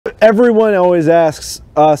everyone always asks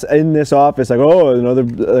us in this office, like, oh,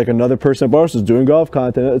 another person at Barstool is doing golf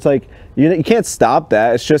content. It's like, you can't stop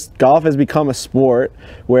that. It's just golf has become a sport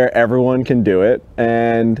where everyone can do it,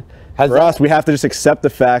 and for us, we have to just accept the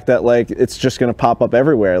fact that like it's just going to pop up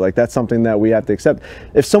everywhere. Like that's something that we have to accept.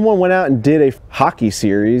 If someone went out and did a hockey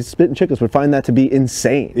series, Spittin' Chicklets would find that to be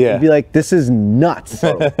insane. Yeah, they'd be like, this is nuts.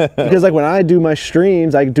 Because like when I do my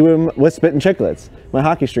streams, I do them with Spittin' Chicklets, my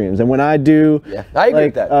hockey streams, and when I do I agree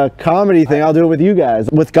with that. A comedy thing, I'll do it with you guys.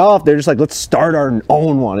 With golf, they're just like, let's start our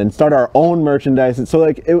own one and start our own merchandise. And so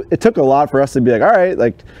like it took a lot for us to be like, all right,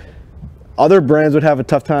 like other brands would have a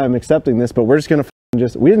tough time accepting this, but we're just gonna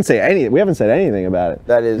we haven't said anything about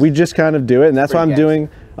it. We just kind of do it, and that's why I'm doing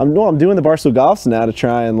the Barstool Golfs now to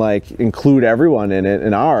try and like include everyone in it,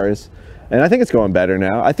 in ours. And I think it's going better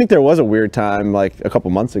now. I think there was a weird time like a couple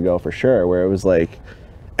months ago for sure where it was like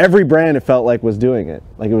every brand it felt like was doing it.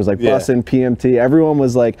 Like it was like Bussin', PMT, everyone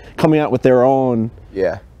was like coming out with their own.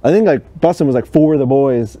 Yeah. I think like Bussin' was like for the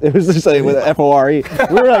boys. It was just like with FORE. We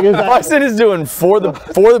were like, Bussin' is doing for the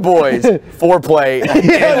boys, foreplay.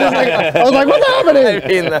 I was like, what's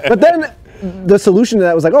happening? But then the solution to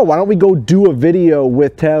that was like, oh, why don't we go do a video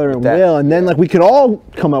with Taylor and Will, and then like we could all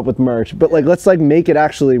come up with merch. But like let's like make it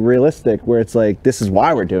actually realistic, where it's like this is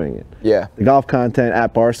why we're doing it. Yeah. The golf content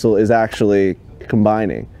at Barstool is actually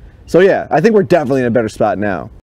combining. So yeah, I think we're definitely in a better spot now.